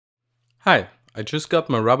Hi, I just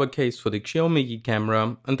got my rubber case for the Xiaomi Yi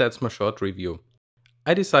camera and that's my short review.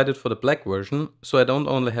 I decided for the black version so I don't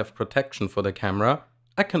only have protection for the camera,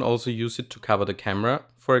 I can also use it to cover the camera,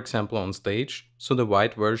 for example on stage, so the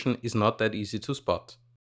white version is not that easy to spot.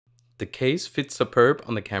 The case fits superb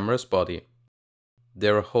on the camera's body.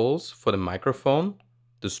 There are holes for the microphone,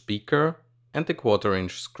 the speaker and the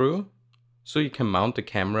 1/4" screw, so you can mount the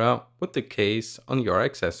camera with the case on your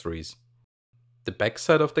accessories. The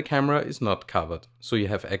backside of the camera is not covered, so you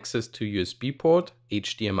have access to USB port,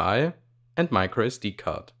 HDMI and microSD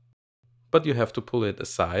card. But you have to pull it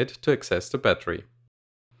aside to access the battery.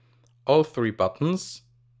 All three buttons,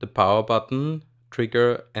 the power button,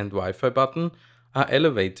 trigger and Wi-Fi button, are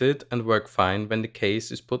elevated and work fine when the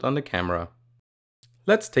case is put on the camera.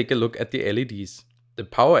 Let's take a look at the LEDs. The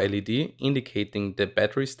power LED, indicating the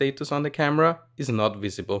battery status on the camera, is not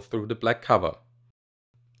visible through the black cover.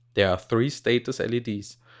 There are three status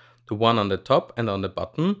LEDs. The one on the top and on the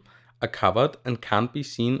bottom are covered and can't be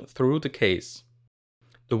seen through the case.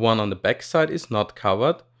 The one on the back side is not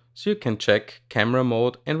covered, so you can check camera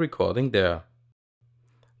mode and recording there.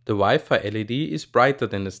 The Wi-Fi LED is brighter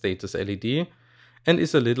than the status LED and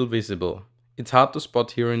is a little visible. It's hard to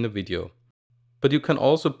spot here in the video. But you can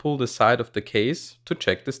also pull the side of the case to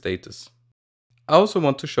check the status. I also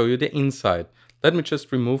want to show you the inside. Let me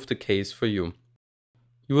just remove the case for you.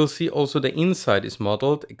 You will see also the inside is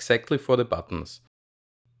modeled exactly for the buttons.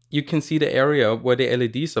 You can see the area where the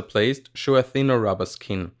LEDs are placed show a thinner rubber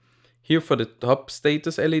skin. Here for the top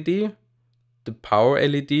status LED, the power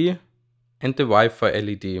LED and the Wi-Fi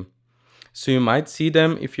LED. So you might see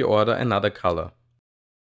them if you order another color.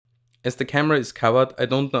 As the camera is covered, I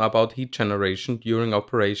don't know about heat generation during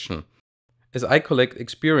operation. As I collect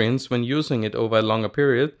experience when using it over a longer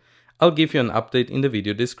period, I'll give you an update in the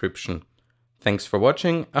video description. Thanks for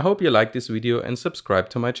watching, I hope you liked this video and subscribe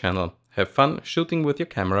to my channel. Have fun shooting with your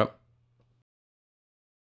camera.